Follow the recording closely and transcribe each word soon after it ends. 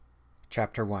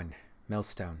Chapter 1.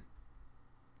 Millstone.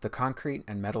 The concrete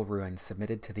and metal ruins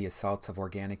submitted to the assaults of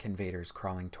organic invaders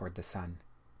crawling toward the sun.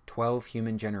 12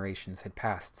 human generations had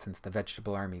passed since the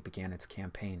vegetable army began its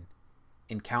campaign.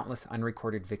 In countless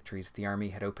unrecorded victories, the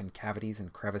army had opened cavities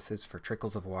and crevices for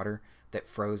trickles of water that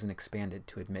froze and expanded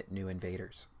to admit new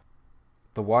invaders.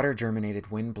 The water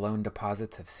germinated wind-blown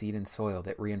deposits of seed and soil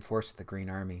that reinforced the Green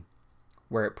Army.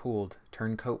 Where it pooled,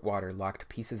 turncoat water locked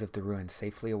pieces of the ruins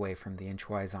safely away from the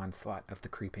inchwise onslaught of the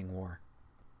creeping war.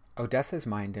 Odessa's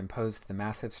mind imposed the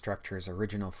massive structure's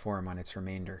original form on its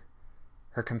remainder.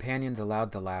 Her companions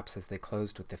allowed the lapse as they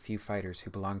closed with the few fighters who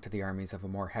belonged to the armies of a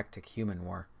more hectic human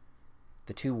war.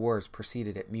 The two wars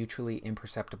proceeded at mutually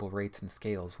imperceptible rates and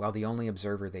scales, while the only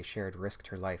observer they shared risked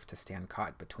her life to stand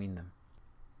caught between them.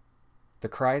 The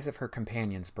cries of her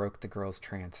companions broke the girl's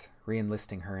trance,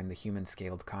 re-enlisting her in the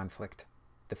human-scaled conflict.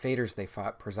 The Faders they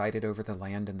fought presided over the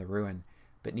land and the ruin,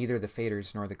 but neither the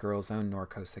Faders nor the girl's own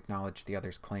Norcos acknowledged the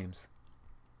other's claims.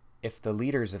 If the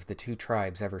leaders of the two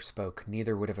tribes ever spoke,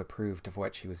 neither would have approved of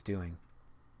what she was doing.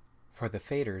 For the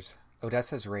Faders,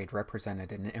 Odessa's raid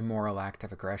represented an immoral act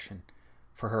of aggression.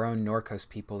 For her own Norcos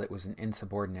people, it was an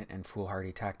insubordinate and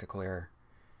foolhardy tactical error.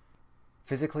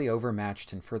 Physically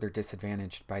overmatched and further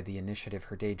disadvantaged by the initiative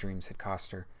her daydreams had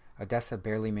cost her, Odessa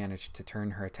barely managed to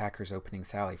turn her attacker's opening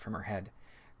sally from her head.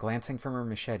 Glancing from her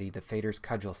machete, the Fader's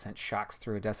cudgel sent shocks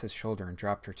through Odessa's shoulder and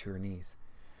dropped her to her knees.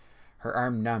 Her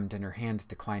arm numbed and her hand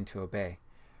declined to obey.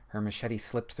 Her machete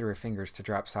slipped through her fingers to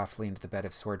drop softly into the bed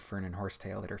of sword fern and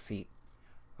horsetail at her feet.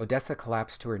 Odessa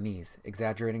collapsed to her knees,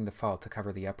 exaggerating the fall to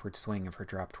cover the upward swing of her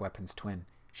dropped weapon's twin.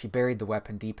 She buried the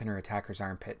weapon deep in her attacker's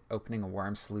armpit, opening a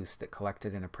warm sluice that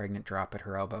collected in a pregnant drop at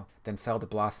her elbow, then fell to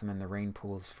blossom in the rain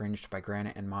pools fringed by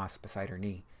granite and moss beside her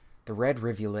knee. The red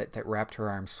rivulet that wrapped her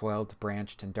arm swelled,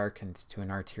 branched, and darkened to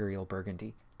an arterial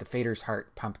burgundy. The Fader's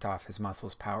heart pumped off his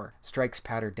muscles' power. Strikes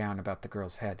pattered down about the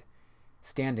girl's head.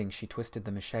 Standing, she twisted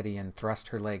the machete and thrust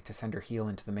her leg to send her heel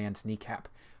into the man's kneecap,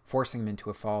 forcing him into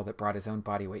a fall that brought his own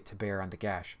body weight to bear on the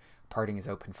gash, parting his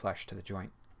open flesh to the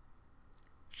joint.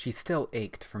 She still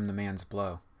ached from the man's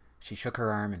blow. She shook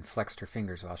her arm and flexed her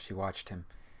fingers while she watched him.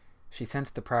 She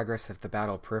sensed the progress of the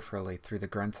battle peripherally through the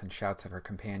grunts and shouts of her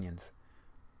companions.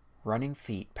 Running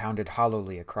feet pounded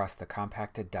hollowly across the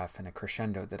compacted duff in a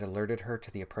crescendo that alerted her to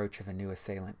the approach of a new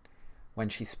assailant. When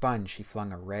she spun, she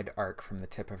flung a red arc from the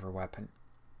tip of her weapon.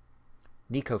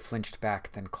 Nico flinched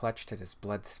back, then clutched at his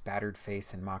blood-spattered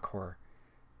face in mock horror.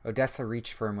 Odessa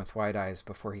reached for him with wide eyes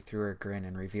before he threw her a grin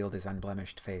and revealed his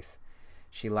unblemished face.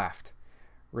 She laughed.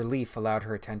 Relief allowed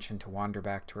her attention to wander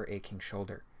back to her aching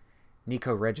shoulder.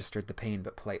 Nico registered the pain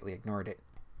but politely ignored it.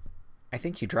 "I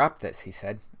think you dropped this," he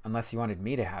said, "unless you wanted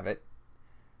me to have it."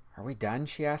 "Are we done?"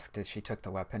 she asked as she took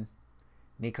the weapon.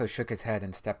 Nico shook his head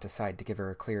and stepped aside to give her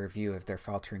a clearer view of their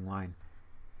faltering line.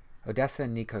 Odessa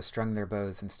and Nico strung their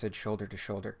bows and stood shoulder to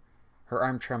shoulder. Her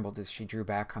arm trembled as she drew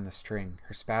back on the string,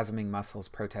 her spasming muscles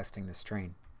protesting the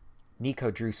strain.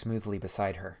 Nico drew smoothly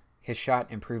beside her. His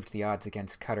shot improved the odds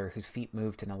against Cutter, whose feet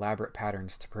moved in elaborate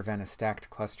patterns to prevent a stacked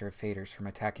cluster of Faders from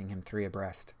attacking him three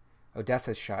abreast.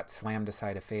 Odessa's shot slammed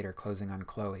aside a Fader closing on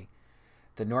Chloe.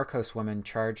 The Norcos woman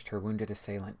charged her wounded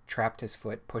assailant, trapped his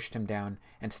foot, pushed him down,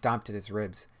 and stomped at his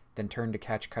ribs, then turned to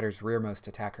catch Cutter's rearmost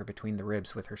attacker between the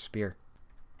ribs with her spear.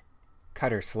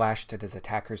 Cutter slashed at his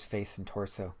attacker's face and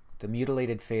torso. The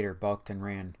mutilated Fader balked and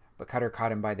ran, but Cutter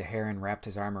caught him by the hair and wrapped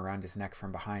his arm around his neck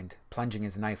from behind, plunging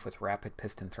his knife with rapid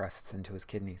piston thrusts into his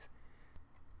kidneys.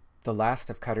 The last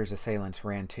of Cutter's assailants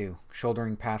ran too,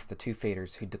 shouldering past the two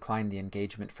Faders who'd declined the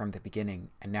engagement from the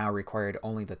beginning and now required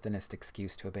only the thinnest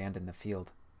excuse to abandon the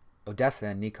field. Odessa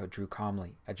and Nico drew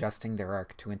calmly, adjusting their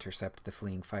arc to intercept the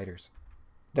fleeing fighters.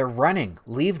 "They're running!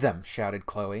 Leave them!" shouted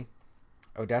Chloe.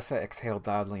 Odessa exhaled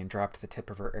loudly and dropped the tip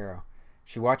of her arrow.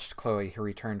 She watched Chloe, who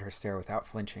returned her stare without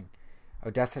flinching.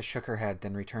 Odessa shook her head,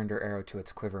 then returned her arrow to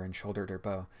its quiver and shouldered her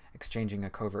bow, exchanging a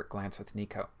covert glance with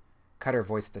Nico. Cutter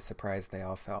voiced the surprise they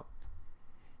all felt.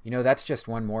 "You know, that's just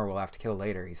one more we'll have to kill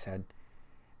later," he said.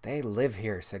 "They live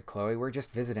here," said Chloe. "We're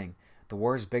just visiting. The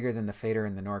war's bigger than the Fader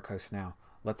and the Norcos now.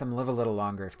 Let them live a little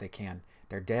longer if they can.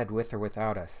 They're dead with or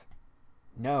without us."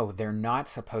 "No, they're not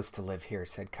supposed to live here,"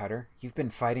 said Cutter. "You've been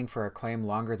fighting for our claim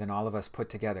longer than all of us put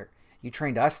together. You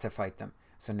trained us to fight them,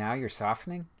 so now you're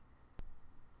softening?"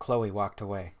 Chloe walked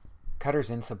away. Cutter's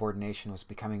insubordination was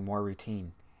becoming more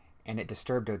routine, and it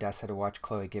disturbed Odessa to watch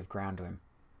Chloe give ground to him.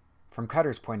 From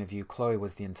Cutter's point of view, Chloe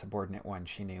was the insubordinate one,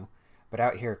 she knew, but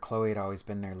out here Chloe had always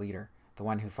been their leader, the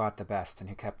one who fought the best and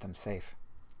who kept them safe.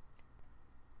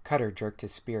 Cutter jerked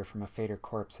his spear from a Fader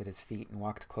corpse at his feet and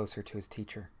walked closer to his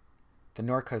teacher. "The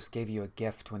Norcos gave you a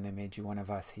gift when they made you one of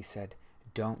us," he said.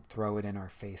 "Don't throw it in our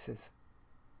faces."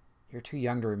 You're too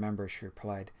young to remember, she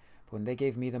replied, but when they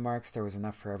gave me the marks, there was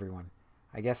enough for everyone.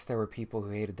 I guess there were people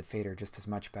who hated the Fader just as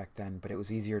much back then, but it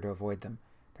was easier to avoid them.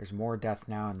 There's more death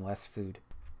now and less food.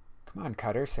 Come on,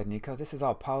 Cutter, said Nico. This is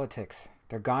all politics.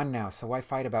 They're gone now, so why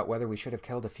fight about whether we should have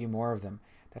killed a few more of them?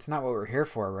 That's not what we're here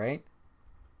for, right?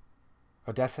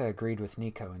 Odessa agreed with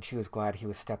Nico, and she was glad he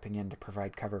was stepping in to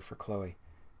provide cover for Chloe.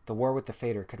 The war with the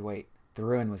Fader could wait. The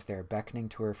ruin was there, beckoning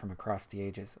to her from across the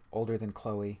ages, older than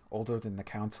Chloe, older than the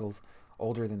councils,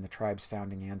 older than the tribe's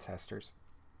founding ancestors.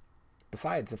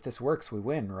 Besides, if this works, we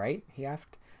win, right? He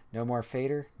asked. No more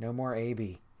Fader, no more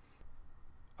AB.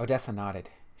 Odessa nodded.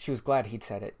 She was glad he'd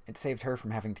said it. It saved her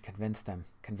from having to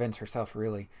convince herself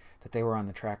really, that they were on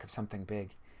the track of something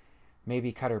big.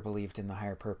 Maybe Cutter believed in the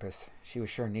higher purpose. She was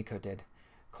sure Nico did.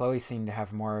 Chloe seemed to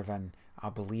have more of an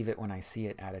I'll believe it when I see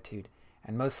it attitude,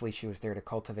 and mostly she was there to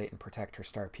cultivate and protect her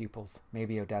star pupils,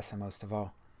 maybe Odessa most of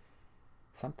all.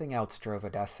 Something else drove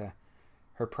Odessa.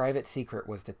 Her private secret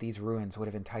was that these ruins would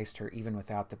have enticed her even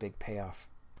without the big payoff.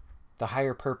 The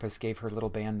higher purpose gave her little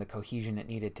band the cohesion it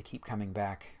needed to keep coming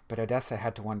back, but Odessa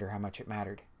had to wonder how much it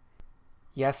mattered.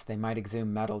 Yes, they might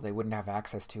exhume metal they wouldn't have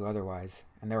access to otherwise,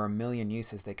 and there were a million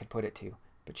uses they could put it to,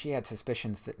 but she had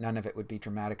suspicions that none of it would be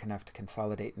dramatic enough to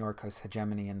consolidate Norco's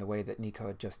hegemony in the way that Nico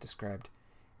had just described.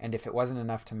 And if it wasn't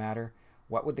enough to matter,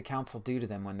 what would the council do to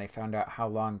them when they found out how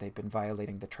long they'd been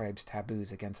violating the tribe's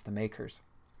taboos against the Makers?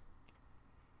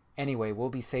 Anyway, we'll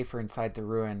be safer inside the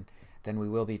ruin than we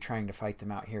will be trying to fight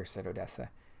them out here, said Odessa.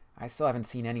 I still haven't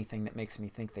seen anything that makes me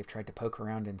think they've tried to poke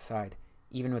around inside.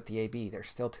 Even with the AB, they're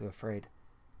still too afraid.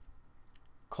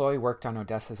 Chloe worked on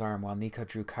Odessa's arm while Nico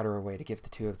drew Cutter away to give the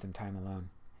two of them time alone.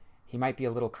 He might be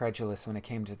a little credulous when it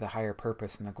came to the higher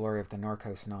purpose and the glory of the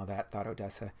Norcos and all that, thought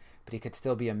Odessa, but he could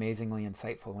still be amazingly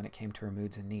insightful when it came to her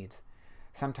moods and needs.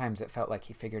 Sometimes it felt like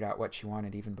he figured out what she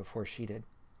wanted even before she did.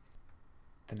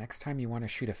 The next time you want to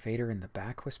shoot a Fader in the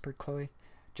back, whispered Chloe,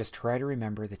 just try to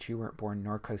remember that you weren't born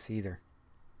Norcos either.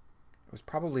 It was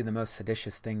probably the most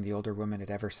seditious thing the older woman had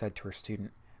ever said to her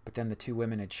student, but then the two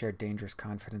women had shared dangerous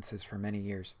confidences for many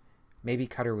years. Maybe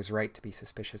Cutter was right to be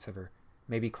suspicious of her.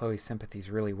 Maybe Chloe's sympathies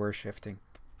really were shifting.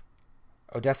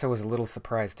 Odessa was a little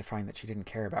surprised to find that she didn't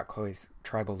care about Chloe's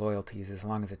tribal loyalties as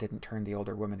long as it didn't turn the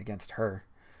older woman against her.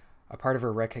 A part of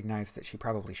her recognized that she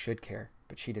probably should care,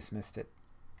 but she dismissed it.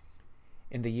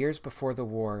 In the years before the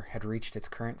war had reached its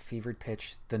current fevered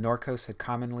pitch, the Norcos had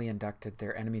commonly inducted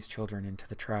their enemies' children into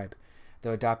the tribe,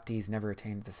 though adoptees never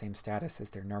attained the same status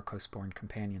as their Norcos-born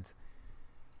companions.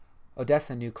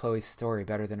 Odessa knew Chloe's story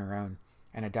better than her own,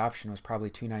 and adoption was probably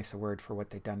too nice a word for what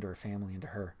they'd done to her family and to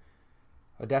her.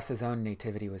 Odessa's own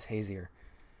nativity was hazier.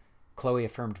 Chloe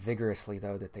affirmed vigorously,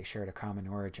 though, that they shared a common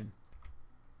origin.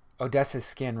 Odessa's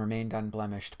skin remained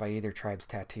unblemished by either tribe's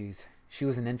tattoos. She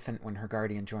was an infant when her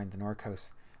guardian joined the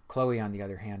Norcos. Chloe, on the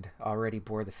other hand, already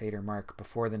bore the Fader mark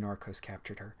before the Norcos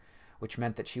captured her, which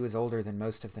meant that she was older than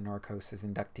most of the Norcos'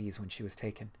 inductees when she was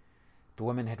taken. The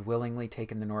woman had willingly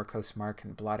taken the Norcos mark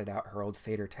and blotted out her old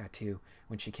Fader tattoo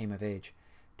when she came of age,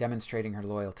 demonstrating her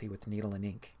loyalty with needle and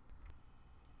ink.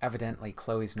 Evidently,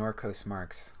 Chloe's Norcos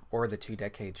marks, or the 2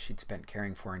 decades she'd spent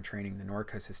caring for and training the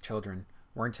Norcos' children,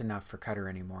 weren't enough for Cutter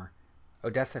anymore.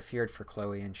 Odessa feared for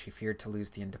Chloe, and she feared to lose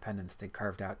the independence they'd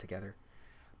carved out together.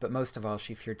 But most of all,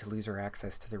 she feared to lose her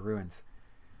access to the ruins.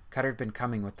 Cutter'd been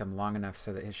coming with them long enough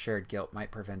so that his shared guilt might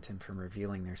prevent him from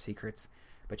revealing their secrets,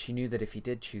 but she knew that if he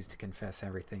did choose to confess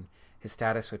everything, his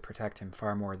status would protect him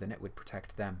far more than it would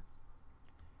protect them.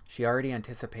 She already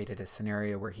anticipated a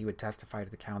scenario where he would testify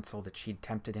to the council that she'd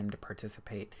tempted him to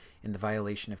participate in the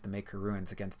violation of the Maker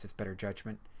ruins against his better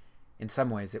judgment. In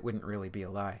some ways, it wouldn't really be a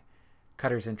lie.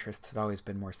 Cutter's interests had always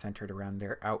been more centered around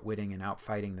their outwitting and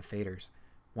outfighting the Faders.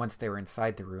 Once they were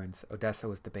inside the ruins, Odessa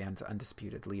was the band's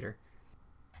undisputed leader.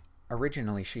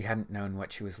 Originally, she hadn't known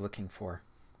what she was looking for.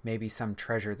 Maybe some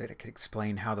treasure that could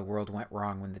explain how the world went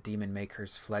wrong when the demon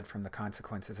makers fled from the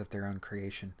consequences of their own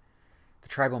creation. The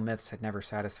tribal myths had never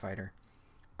satisfied her.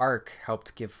 Ark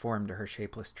helped give form to her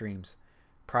shapeless dreams.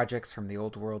 Projects from the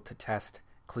old world to test,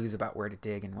 clues about where to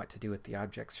dig and what to do with the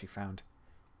objects she found.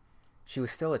 She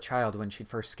was still a child when she'd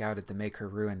first scouted the Maker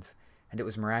ruins, and it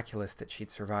was miraculous that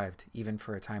she'd survived, even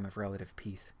for a time of relative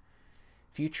peace.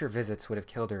 Future visits would have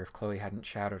killed her if Chloe hadn't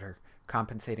shadowed her,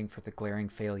 compensating for the glaring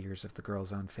failures of the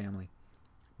girl's own family.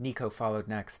 Nico followed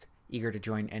next, eager to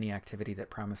join any activity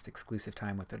that promised exclusive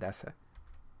time with Odessa.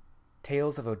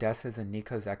 Tales of Odessa's and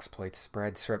Nico's exploits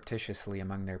spread surreptitiously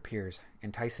among their peers,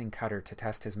 enticing Cutter to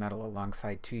test his mettle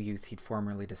alongside 2 youth he'd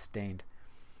formerly disdained.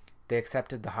 They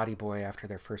accepted the haughty boy after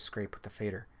their first scrape with the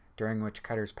Fader, during which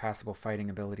Cutter's passable fighting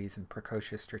abilities and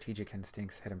precocious strategic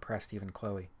instincts had impressed even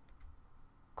Chloe.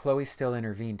 Chloe still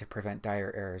intervened to prevent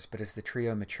dire errors, but as the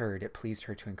trio matured, it pleased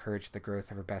her to encourage the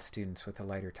growth of her best students with a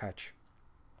lighter touch.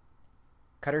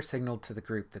 Cutter signaled to the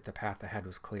group that the path ahead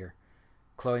was clear.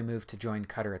 Chloe moved to join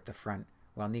Cutter at the front,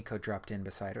 while Nico dropped in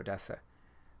beside Odessa.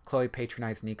 Chloe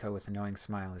patronized Nico with a knowing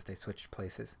smile as they switched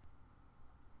places.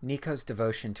 Nico's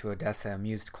devotion to Odessa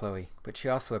amused Chloe, but she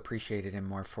also appreciated him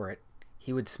more for it.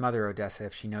 He would smother Odessa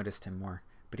if she noticed him more,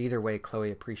 but either way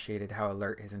Chloe appreciated how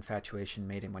alert his infatuation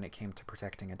made him when it came to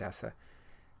protecting Odessa.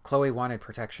 Chloe wanted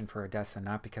protection for Odessa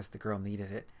not because the girl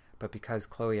needed it, but because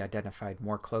Chloe identified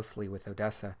more closely with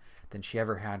Odessa than she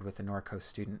ever had with a Norco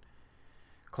student.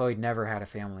 Chloe never had a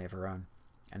family of her own,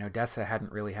 and Odessa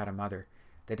hadn't really had a mother.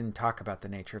 They didn't talk about the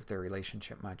nature of their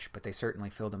relationship much, but they certainly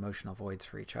filled emotional voids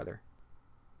for each other.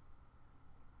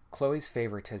 Chloe's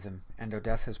favoritism and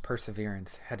Odessa's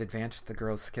perseverance had advanced the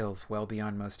girl's skills well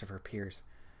beyond most of her peers.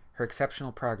 Her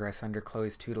exceptional progress under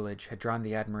Chloe's tutelage had drawn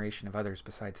the admiration of others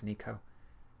besides Nico.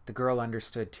 The girl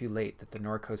understood too late that the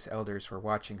Norcos elders were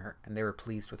watching her, and they were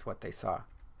pleased with what they saw.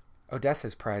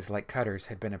 Odessa's prize, like Cutter's,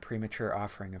 had been a premature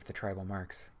offering of the tribal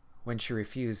marks. When she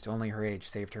refused, only her age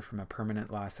saved her from a permanent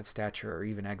loss of stature or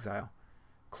even exile.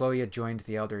 Chloe had joined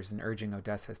the elders in urging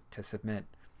Odessa to submit,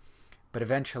 but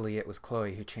eventually it was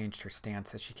Chloe who changed her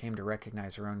stance as she came to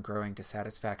recognize her own growing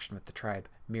dissatisfaction with the tribe,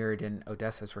 mirrored in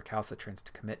Odessa's recalcitrance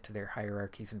to commit to their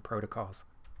hierarchies and protocols.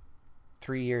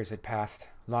 3 years had passed,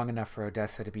 long enough for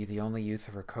Odessa to be the only youth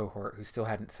of her cohort who still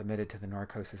hadn't submitted to the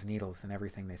Norcos' needles and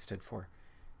everything they stood for.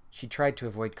 She tried to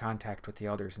avoid contact with the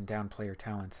elders and downplay her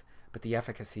talents, but the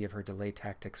efficacy of her delay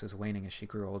tactics was waning as she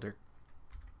grew older.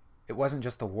 It wasn't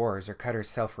just the wars or Cutter's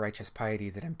self-righteous piety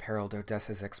that imperiled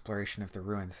Odessa's exploration of the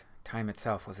ruins. Time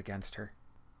itself was against her.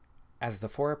 As the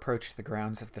four approached the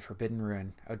grounds of the Forbidden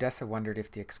Ruin, Odessa wondered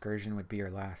if the excursion would be her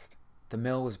last. The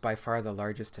mill was by far the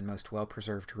largest and most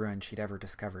well-preserved ruin she'd ever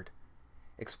discovered.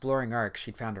 Exploring Ark,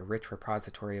 she'd found a rich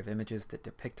repository of images that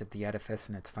depicted the edifice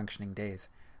in its functioning days,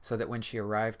 so that when she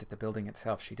arrived at the building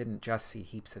itself, she didn't just see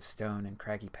heaps of stone and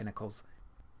craggy pinnacles.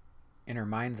 In her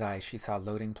mind's eye, she saw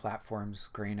loading platforms,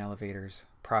 grain elevators,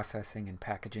 processing and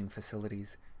packaging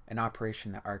facilities, an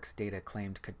operation that Ark's data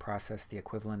claimed could process the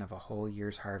equivalent of a whole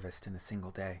year's harvest in a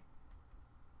single day.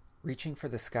 Reaching for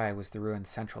the sky was the ruin's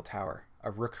central tower,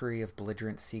 a rookery of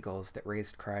belligerent seagulls that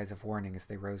raised cries of warning as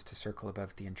they rose to circle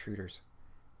above the intruders.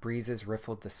 Breezes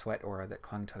riffled the sweat aura that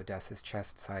clung to Odessa's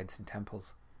chest, sides, and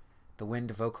temples. The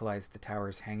wind vocalized the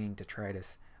tower's hanging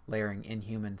detritus, layering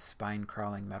inhuman,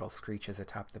 spine-crawling metal screeches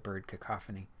atop the bird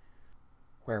cacophony.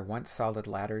 Where once solid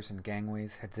ladders and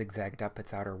gangways had zigzagged up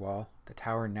its outer wall, the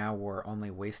tower now wore only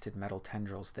wasted metal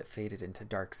tendrils that faded into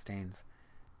dark stains.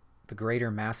 The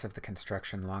greater mass of the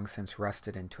construction long since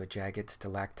rusted into a jagged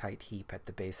stalactite heap at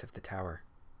the base of the tower.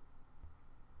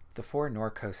 The four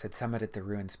Norcos had summited the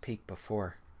ruin's peak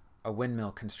before. A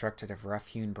windmill constructed of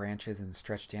rough-hewn branches and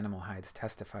stretched animal hides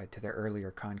testified to their earlier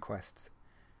conquests.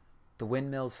 The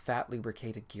windmill's fat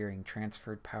lubricated gearing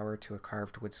transferred power to a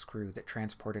carved wood screw that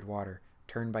transported water,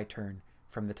 turn by turn,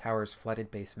 from the tower's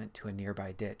flooded basement to a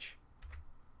nearby ditch.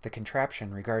 The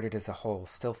contraption, regarded as a whole,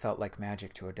 still felt like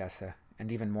magic to Odessa,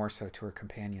 and even more so to her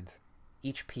companions.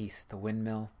 Each piece, the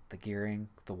windmill, the gearing,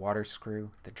 the water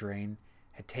screw, the drain,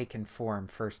 had taken form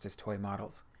first as toy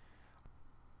models.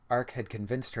 Ark had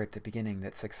convinced her at the beginning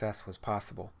that success was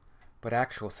possible, but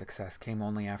actual success came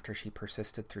only after she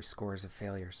persisted through scores of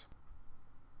failures.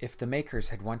 If the makers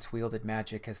had once wielded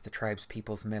magic as the tribe's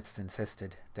people's myths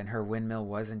insisted, then her windmill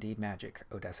was indeed magic,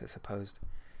 Odessa supposed.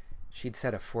 She'd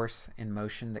set a force in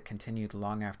motion that continued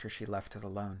long after she left it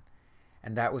alone,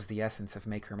 and that was the essence of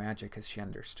maker magic as she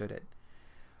understood it.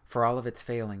 For all of its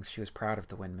failings, she was proud of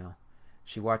the windmill.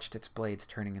 She watched its blades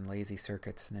turning in lazy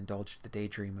circuits and indulged the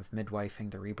daydream of midwifing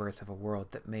the rebirth of a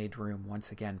world that made room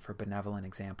once again for benevolent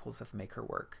examples of maker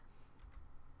work.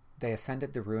 They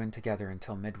ascended the ruin together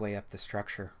until midway up the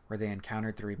structure, where they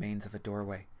encountered the remains of a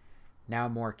doorway. Now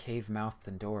more cave-mouthed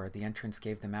than door, the entrance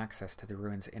gave them access to the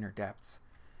ruin's inner depths.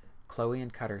 Chloe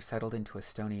and Cutter settled into a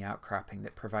stony outcropping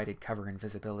that provided cover and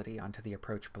visibility onto the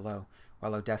approach below,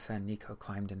 while Odessa and Nico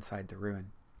climbed inside the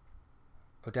ruin.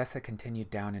 Odessa continued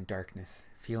down in darkness,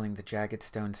 feeling the jagged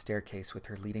stone staircase with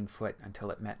her leading foot until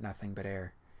it met nothing but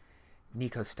air.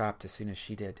 Nico stopped as soon as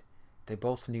she did. They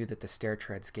both knew that the stair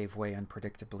treads gave way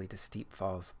unpredictably to steep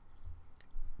falls.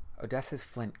 Odessa's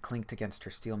flint clinked against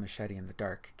her steel machete in the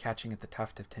dark, catching at the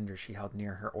tuft of tinder she held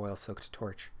near her oil-soaked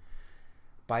torch.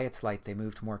 By its light they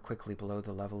moved more quickly below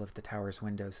the level of the tower's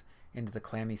windows, into the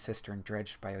clammy cistern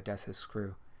dredged by Odessa's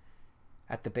screw.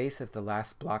 At the base of the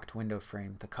last blocked window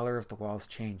frame, the color of the walls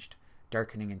changed,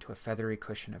 darkening into a feathery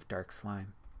cushion of dark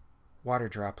slime. Water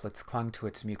droplets clung to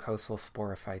its mucosal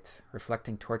sporophytes,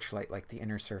 reflecting torchlight like the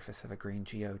inner surface of a green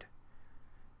geode.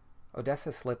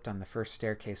 Odessa slipped on the first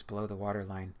staircase below the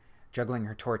waterline, juggling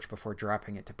her torch before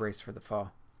dropping it to brace for the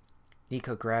fall.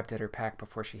 Nico grabbed at her pack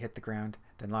before she hit the ground,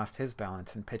 then lost his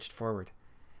balance and pitched forward.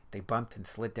 They bumped and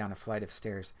slid down a flight of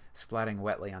stairs, splatting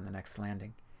wetly on the next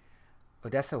landing.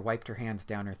 Odessa wiped her hands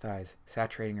down her thighs,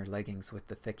 saturating her leggings with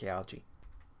the thick algae.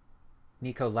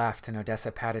 Nico laughed, and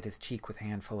Odessa patted his cheek with a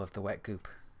handful of the wet goop.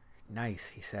 "Nice,"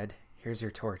 he said. "Here's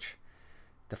your torch."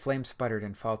 The flame sputtered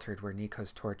and faltered where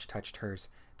Nico's torch touched hers,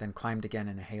 then climbed again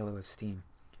in a halo of steam.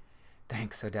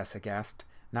 "Thanks," Odessa gasped,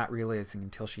 not realizing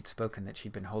until she'd spoken that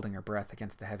she'd been holding her breath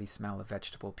against the heavy smell of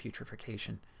vegetable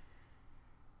putrefaction.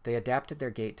 They adapted their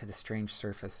gait to the strange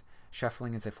surface,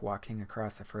 shuffling as if walking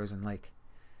across a frozen lake.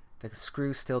 The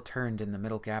screw still turned in the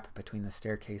middle gap between the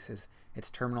staircases,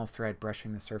 its terminal thread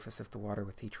brushing the surface of the water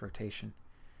with each rotation.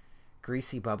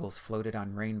 Greasy bubbles floated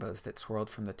on rainbows that swirled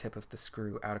from the tip of the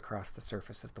screw out across the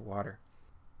surface of the water.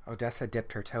 Odessa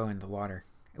dipped her toe in the water.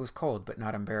 It was cold, but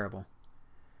not unbearable.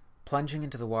 Plunging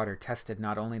into the water tested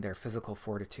not only their physical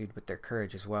fortitude, but their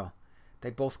courage as well.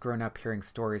 They'd both grown up hearing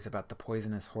stories about the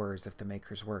poisonous horrors of the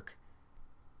Maker's work.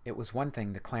 It was one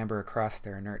thing to clamber across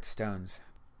their inert stones,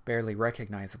 barely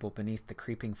recognizable beneath the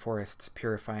creeping forest's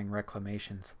purifying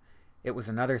reclamations. It was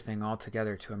another thing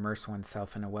altogether to immerse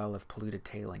oneself in a well of polluted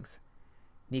tailings.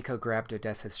 Nico grabbed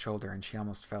Odessa's shoulder and she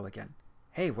almost fell again.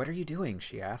 "Hey, what are you doing?"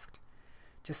 she asked.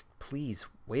 "Just please,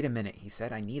 wait a minute," he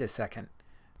said. "I need a second."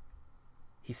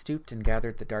 He stooped and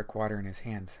gathered the dark water in his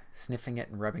hands, sniffing it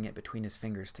and rubbing it between his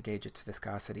fingers to gauge its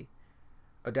viscosity.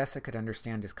 Odessa could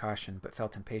understand his caution, but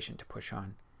felt impatient to push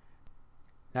on.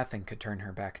 Nothing could turn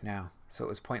her back now, so it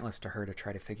was pointless to her to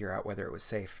try to figure out whether it was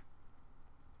safe.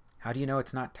 "How do you know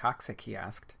it's not toxic?" he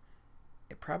asked.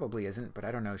 "It probably isn't, but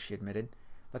I don't know," she admitted.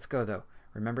 "Let's go, though.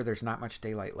 Remember, there's not much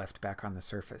daylight left back on the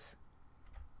surface."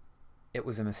 It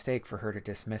was a mistake for her to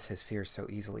dismiss his fears so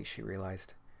easily, she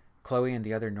realized. Chloe and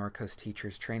the other Norcoast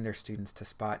teachers trained their students to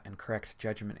spot and correct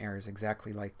judgment errors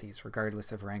exactly like these,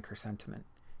 regardless of rank or sentiment.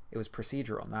 It was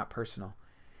procedural, not personal.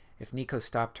 If Nico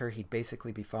stopped her, he'd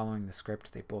basically be following the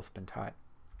script they'd both been taught.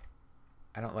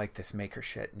 "I don't like this Maker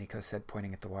shit," Nico said,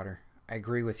 pointing at the water. "I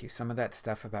agree with you. Some of that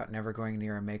stuff about never going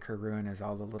near a Maker ruin is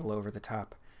all a little over the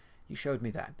top. You showed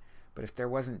me that. But if there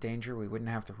wasn't danger, we wouldn't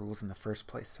have the rules in the first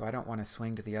place, so I don't want to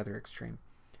swing to the other extreme.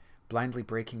 Blindly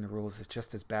breaking the rules is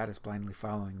just as bad as blindly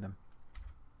following them."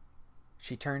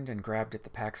 She turned and grabbed at the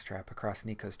pack strap across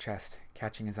Nico's chest,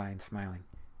 catching his eye and smiling.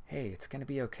 "Hey, it's going to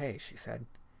be okay," she said.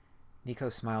 Nico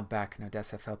smiled back, and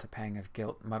Odessa felt a pang of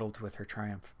guilt muddled with her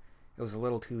triumph. It was a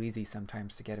little too easy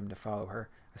sometimes to get him to follow her,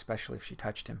 especially if she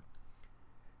touched him.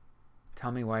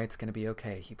 "Tell me why it's going to be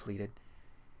okay," he pleaded.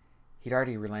 He'd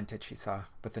already relented, she saw,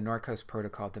 but the Norcoast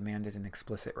protocol demanded an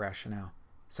explicit rationale,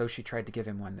 so she tried to give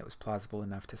him one that was plausible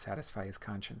enough to satisfy his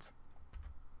conscience.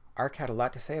 "Ark had a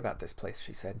lot to say about this place,"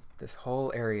 she said. "This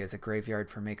whole area is a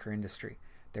graveyard for Maker industry.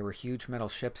 There were huge metal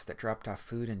ships that dropped off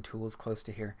food and tools close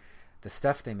to here. The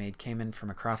stuff they made came in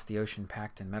from across the ocean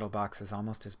packed in metal boxes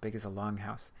almost as big as a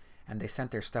longhouse, and they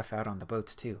sent their stuff out on the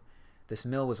boats too. This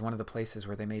mill was one of the places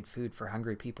where they made food for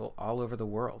hungry people all over the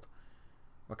world."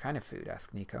 "What kind of food?"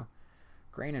 asked Nico.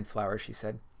 "Grain and flour," she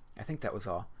said. "I think that was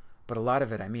all. But a lot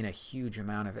of it, I mean a huge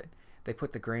amount of it. They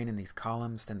put the grain in these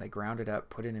columns, then they ground it up,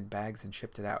 put it in bags, and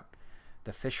shipped it out.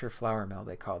 The Fisher Flour Mill,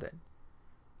 they called it."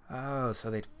 "Oh,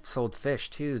 so they sold fish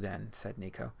too, then," said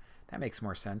Nico. "That makes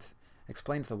more sense.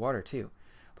 Explains the water, too.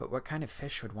 But what kind of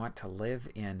fish would want to live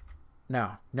in—"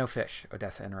 No fish,"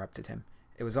 Odessa interrupted him.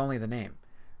 "It was only the name.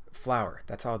 Flour,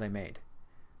 that's all they made."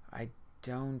 "I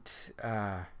don't—"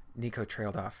 Nico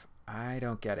trailed off. "I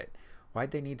don't get it.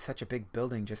 Why'd they need such a big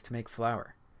building just to make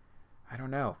flour?" "I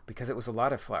don't know. Because it was a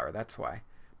lot of flour, that's why.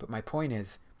 But my point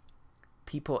is,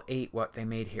 people ate what they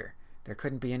made here. There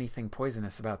couldn't be anything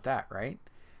poisonous about that, right?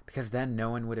 Because then no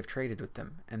one would have traded with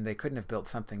them, and they couldn't have built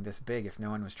something this big if no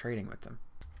one was trading with them."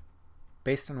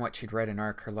 Based on what she'd read in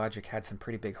Ark, her logic had some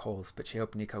pretty big holes, but she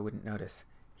hoped Nico wouldn't notice.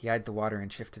 He eyed the water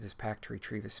and shifted his pack to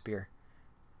retrieve his spear.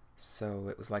 "So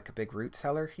it was like a big root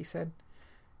cellar," he said.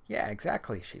 "Yeah,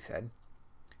 exactly," she said.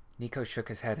 Nico shook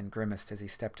his head and grimaced as he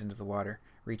stepped into the water,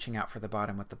 reaching out for the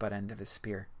bottom with the butt end of his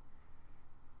spear.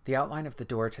 The outline of the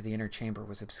door to the inner chamber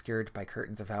was obscured by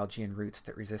curtains of algae and roots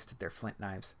that resisted their flint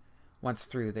knives. Once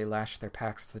through, they lashed their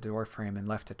packs to the door frame and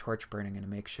left a torch burning in a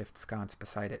makeshift sconce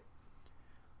beside it.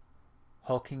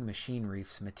 Hulking machine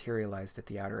reefs materialized at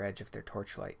the outer edge of their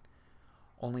torchlight.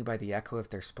 Only by the echo of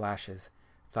their splashes,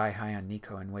 thigh-high on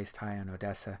Nico and waist-high on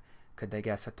Odessa, could they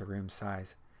guess at the room's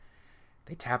size.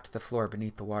 They tapped the floor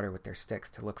beneath the water with their sticks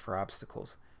to look for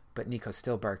obstacles, but Nico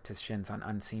still barked his shins on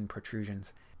unseen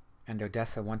protrusions, and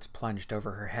Odessa once plunged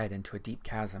over her head into a deep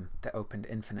chasm that opened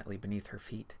infinitely beneath her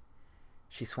feet.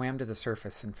 She swam to the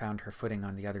surface and found her footing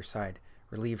on the other side,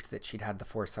 relieved that she'd had the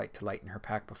foresight to lighten her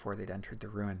pack before they'd entered the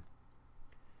ruin.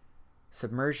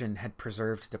 Submersion had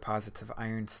preserved deposits of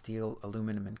iron, steel,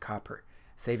 aluminum, and copper,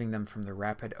 saving them from the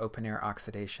rapid open-air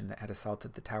oxidation that had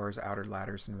assaulted the tower's outer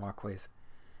ladders and walkways.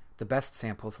 The best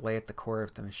samples lay at the core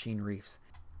of the machine reefs,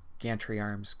 gantry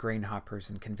arms, grain hoppers,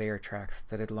 and conveyor tracks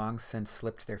that had long since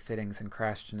slipped their fittings and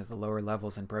crashed into the lower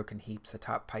levels in broken heaps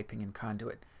atop piping and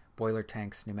conduit, boiler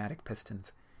tanks, pneumatic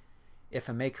pistons. If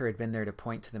a maker had been there to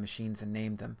point to the machines and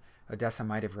name them, Odessa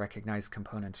might have recognized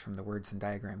components from the words and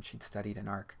diagrams she'd studied in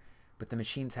ARC, but the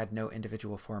machines had no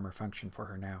individual form or function for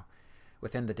her now.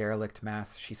 Within the derelict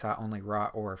mass, she saw only raw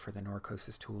ore for the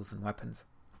Norcos' tools and weapons.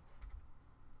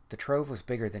 The trove was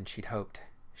bigger than she'd hoped.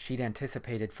 She'd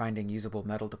anticipated finding usable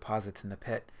metal deposits in the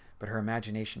pit, but her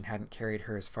imagination hadn't carried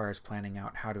her as far as planning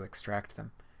out how to extract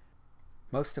them.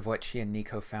 Most of what she and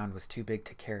Nico found was too big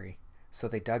to carry, so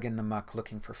they dug in the muck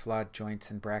looking for flawed joints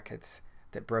and brackets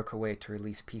that broke away to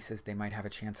release pieces they might have a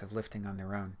chance of lifting on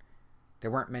their own.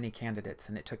 There weren't many candidates,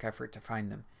 and it took effort to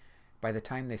find them. By the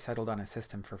time they settled on a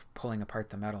system for pulling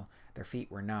apart the metal, their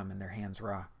feet were numb and their hands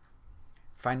raw.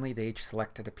 Finally, they each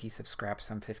selected a piece of scrap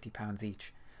some 50 pounds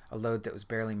each, a load that was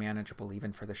barely manageable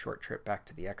even for the short trip back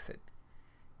to the exit.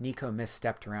 Nico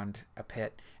misstepped around a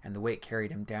pit, and the weight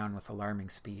carried him down with alarming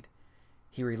speed.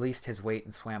 He released his weight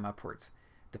and swam upwards.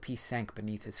 The piece sank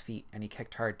beneath his feet, and he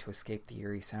kicked hard to escape the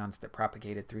eerie sounds that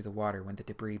propagated through the water when the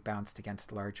debris bounced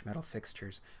against large metal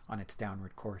fixtures on its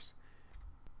downward course.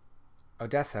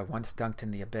 Odessa, once dunked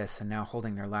in the abyss and now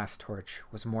holding their last torch,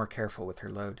 was more careful with her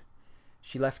load.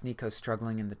 She left Nico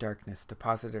struggling in the darkness,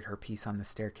 deposited her piece on the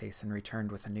staircase, and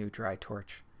returned with a new dry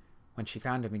torch. When she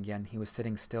found him again, he was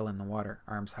sitting still in the water,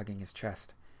 arms hugging his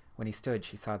chest. When he stood,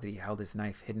 she saw that he held his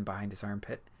knife hidden behind his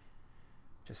armpit.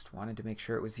 "Just wanted to make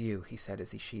sure it was you," he said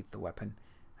as he sheathed the weapon.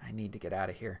 "I need to get out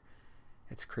of here."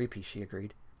 "It's creepy," she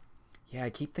agreed. "Yeah, I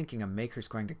keep thinking a maker's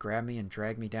going to grab me and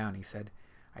drag me down," he said.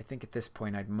 "I think at this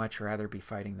point I'd much rather be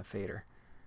fighting the Fader."